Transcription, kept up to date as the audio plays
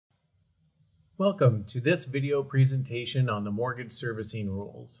Welcome to this video presentation on the mortgage servicing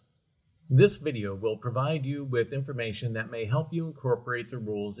rules. This video will provide you with information that may help you incorporate the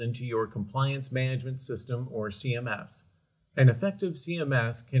rules into your compliance management system or CMS. An effective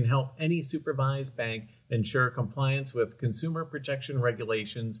CMS can help any supervised bank ensure compliance with consumer protection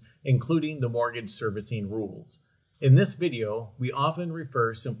regulations, including the mortgage servicing rules. In this video, we often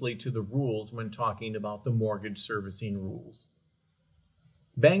refer simply to the rules when talking about the mortgage servicing rules.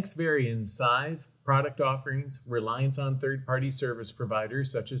 Banks vary in size, product offerings, reliance on third-party service providers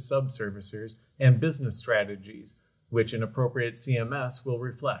such as subservicers, and business strategies, which an appropriate CMS will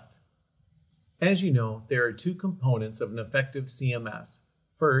reflect. As you know, there are two components of an effective CMS.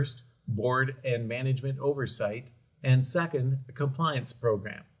 First, board and management oversight, and second, a compliance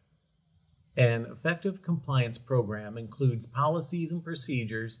program. An effective compliance program includes policies and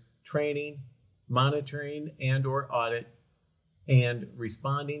procedures, training, monitoring and/or audit, and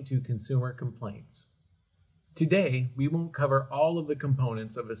responding to consumer complaints. Today, we won't cover all of the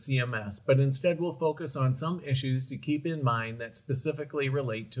components of a CMS, but instead we'll focus on some issues to keep in mind that specifically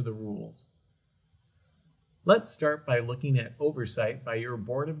relate to the rules. Let's start by looking at oversight by your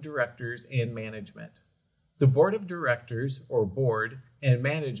board of directors and management. The board of directors, or board, and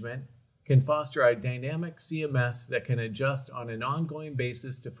management can foster a dynamic CMS that can adjust on an ongoing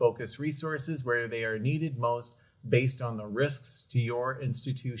basis to focus resources where they are needed most based on the risks to your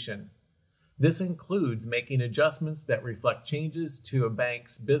institution. This includes making adjustments that reflect changes to a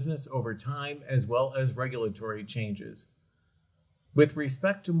bank's business over time as well as regulatory changes. With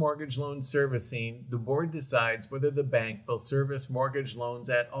respect to mortgage loan servicing, the board decides whether the bank will service mortgage loans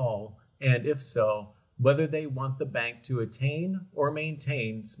at all, and if so, whether they want the bank to attain or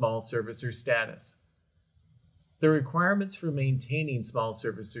maintain small servicer status. The requirements for maintaining small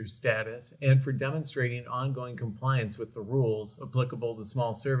servicer status and for demonstrating ongoing compliance with the rules applicable to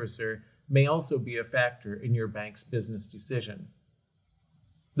small servicer may also be a factor in your bank's business decision.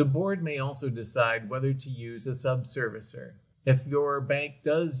 The board may also decide whether to use a subservicer. If your bank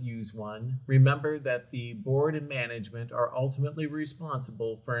does use one, remember that the board and management are ultimately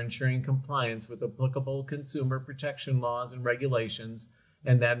responsible for ensuring compliance with applicable consumer protection laws and regulations,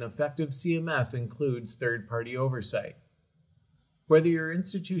 and that an effective CMS includes third-party oversight. Whether your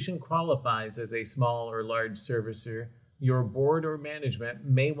institution qualifies as a small or large servicer, your board or management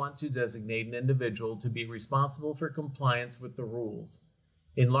may want to designate an individual to be responsible for compliance with the rules.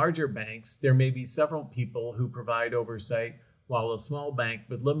 In larger banks, there may be several people who provide oversight, while a small bank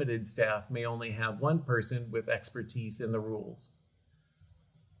with limited staff may only have one person with expertise in the rules.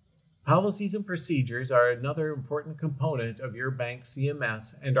 Policies and procedures are another important component of your bank's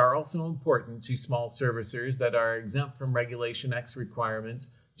CMS and are also important to small servicers that are exempt from Regulation X requirements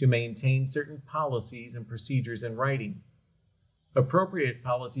to maintain certain policies and procedures in writing. Appropriate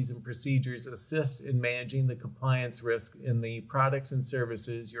policies and procedures assist in managing the compliance risk in the products and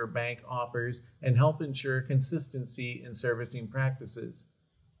services your bank offers and help ensure consistency in servicing practices.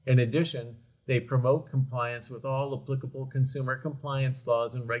 In addition, they promote compliance with all applicable consumer compliance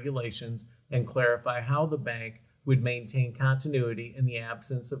laws and regulations and clarify how the bank would maintain continuity in the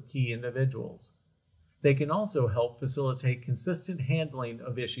absence of key individuals. They can also help facilitate consistent handling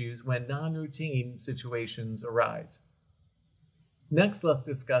of issues when non-routine situations arise. Next, let's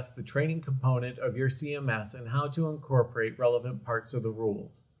discuss the training component of your CMS and how to incorporate relevant parts of the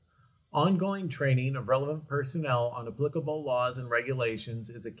rules. Ongoing training of relevant personnel on applicable laws and regulations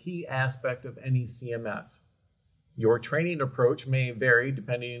is a key aspect of any CMS. Your training approach may vary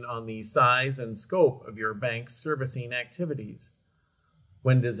depending on the size and scope of your bank's servicing activities.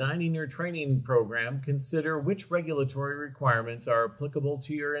 When designing your training program, consider which regulatory requirements are applicable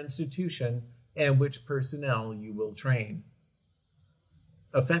to your institution and which personnel you will train.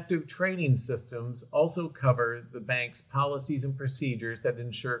 Effective training systems also cover the bank's policies and procedures that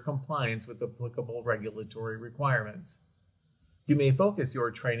ensure compliance with applicable regulatory requirements. You may focus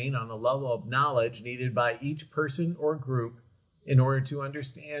your training on the level of knowledge needed by each person or group in order to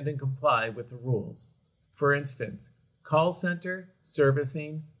understand and comply with the rules. For instance, call center,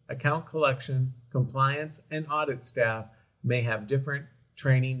 servicing, account collection, compliance, and audit staff may have different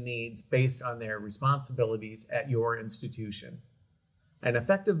training needs based on their responsibilities at your institution. An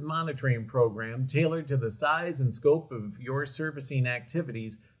effective monitoring program tailored to the size and scope of your servicing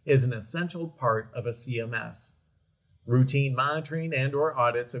activities is an essential part of a CMS. Routine monitoring and/or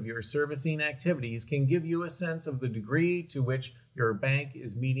audits of your servicing activities can give you a sense of the degree to which your bank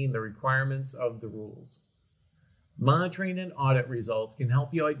is meeting the requirements of the rules. Monitoring and audit results can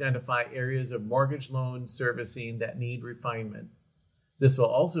help you identify areas of mortgage loan servicing that need refinement. This will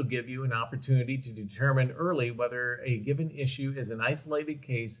also give you an opportunity to determine early whether a given issue is an isolated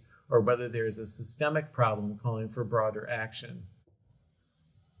case or whether there is a systemic problem calling for broader action.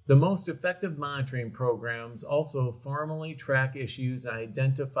 The most effective monitoring programs also formally track issues and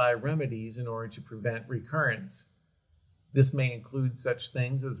identify remedies in order to prevent recurrence. This may include such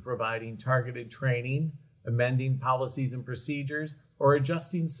things as providing targeted training, amending policies and procedures, or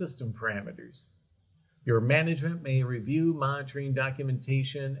adjusting system parameters. Your management may review monitoring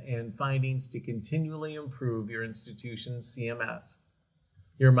documentation and findings to continually improve your institution's CMS.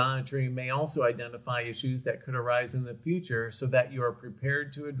 Your monitoring may also identify issues that could arise in the future so that you are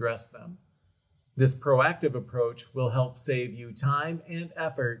prepared to address them. This proactive approach will help save you time and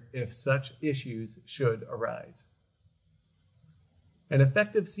effort if such issues should arise. An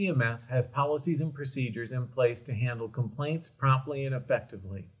effective CMS has policies and procedures in place to handle complaints promptly and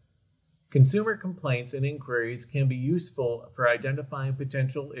effectively. Consumer complaints and inquiries can be useful for identifying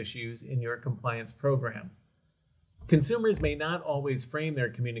potential issues in your compliance program. Consumers may not always frame their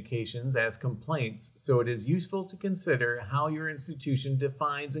communications as complaints, so it is useful to consider how your institution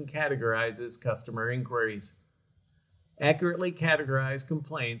defines and categorizes customer inquiries. Accurately categorized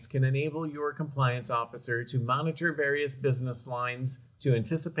complaints can enable your compliance officer to monitor various business lines, to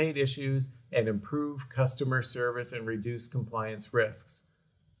anticipate issues, and improve customer service and reduce compliance risks.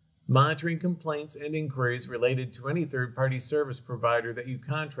 Monitoring complaints and inquiries related to any third-party service provider that you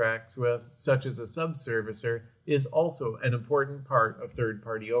contract with, such as a subservicer, is also an important part of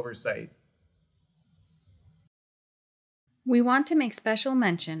third-party oversight. We want to make special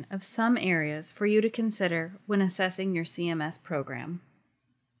mention of some areas for you to consider when assessing your CMS program.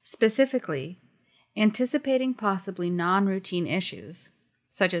 Specifically, anticipating possibly non-routine issues,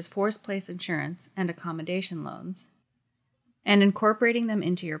 such as forced place insurance and accommodation loans, and incorporating them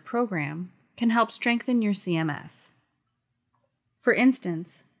into your program can help strengthen your CMS. For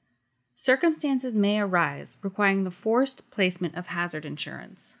instance, circumstances may arise requiring the forced placement of hazard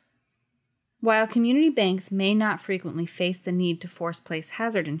insurance. While community banks may not frequently face the need to force place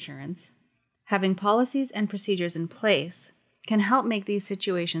hazard insurance, having policies and procedures in place can help make these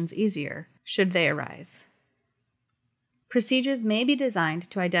situations easier should they arise. Procedures may be designed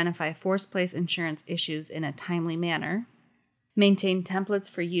to identify forced place insurance issues in a timely manner, maintain templates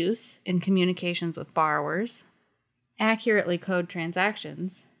for use in communications with borrowers, accurately code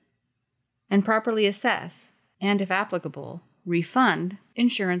transactions, and properly assess, and if applicable, refund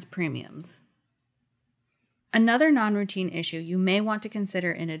insurance premiums. Another non-routine issue you may want to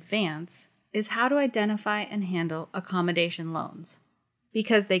consider in advance is how to identify and handle accommodation loans,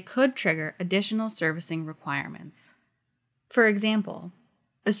 because they could trigger additional servicing requirements. For example,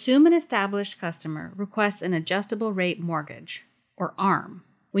 assume an established customer requests an adjustable rate mortgage, or ARM,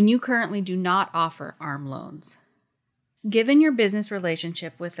 when you currently do not offer ARM loans. Given your business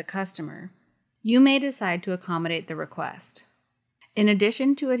relationship with the customer, you may decide to accommodate the request. In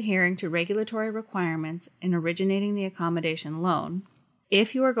addition to adhering to regulatory requirements in originating the accommodation loan,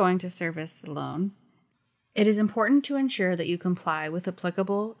 if you are going to service the loan, it is important to ensure that you comply with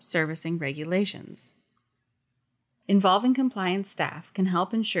applicable servicing regulations. Involving compliance staff can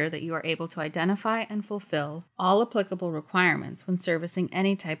help ensure that you are able to identify and fulfill all applicable requirements when servicing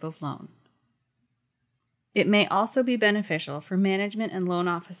any type of loan. It may also be beneficial for management and loan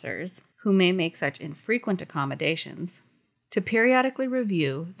officers who may make such infrequent accommodations to periodically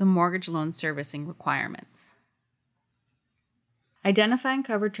review the mortgage loan servicing requirements. Identifying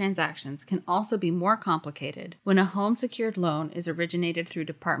covered transactions can also be more complicated when a home secured loan is originated through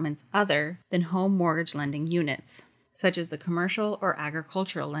departments other than home mortgage lending units, such as the commercial or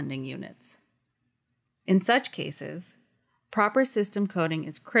agricultural lending units. In such cases, proper system coding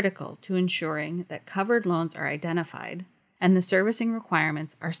is critical to ensuring that covered loans are identified and the servicing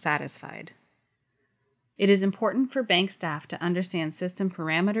requirements are satisfied. It is important for bank staff to understand system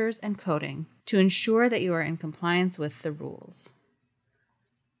parameters and coding to ensure that you are in compliance with the rules.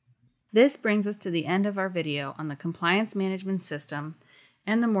 This brings us to the end of our video on the compliance management system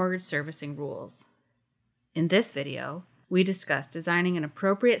and the mortgage servicing rules. In this video, we discussed designing an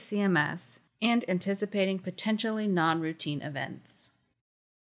appropriate CMS and anticipating potentially non-routine events.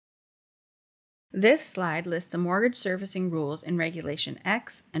 This slide lists the mortgage servicing rules in Regulation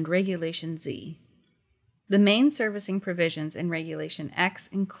X and Regulation Z. The main servicing provisions in Regulation X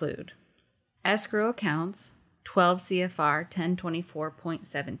include escrow accounts, 12 CFR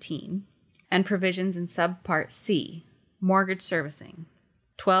 1024.17, and provisions in Subpart C, mortgage servicing,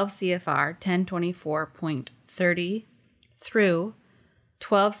 12 CFR 1024.30 through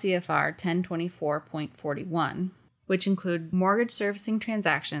 12 CFR 1024.41, which include mortgage servicing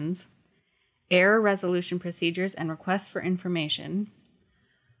transactions, error resolution procedures and requests for information,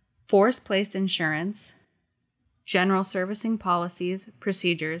 forced placed insurance, general servicing policies,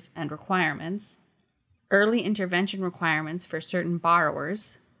 procedures, and requirements, early intervention requirements for certain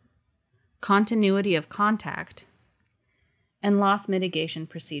borrowers, continuity of contact, and loss mitigation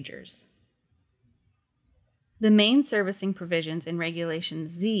procedures. The main servicing provisions in Regulation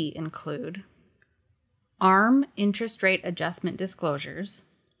Z include ARM interest rate adjustment disclosures,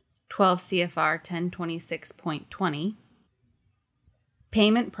 12 CFR 1026.20,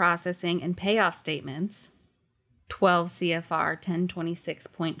 payment processing and payoff statements, 12 CFR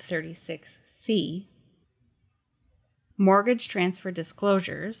 1026.36C, mortgage transfer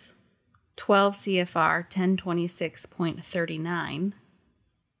disclosures, 12 CFR 1026.39,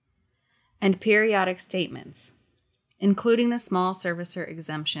 and periodic statements, including the small servicer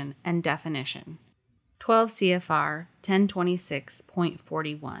exemption and definition, 12 CFR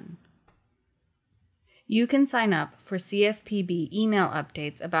 1026.41. You can sign up for CFPB email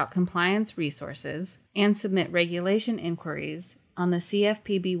updates about compliance resources and submit regulation inquiries on the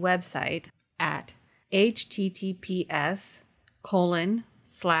CFPB website at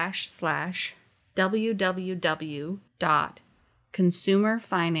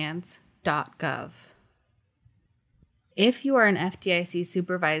https://www.consumerfinance.gov. If you are an FDIC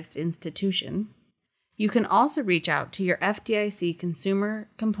supervised institution, you can also reach out to your FDIC consumer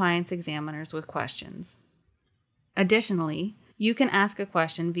compliance examiners with questions. Additionally, you can ask a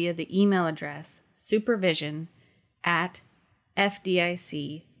question via the email address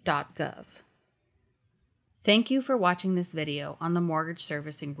supervision@fdic.gov. Thank you for watching this video on the mortgage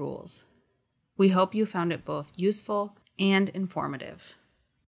servicing rules. We hope you found it both useful and informative.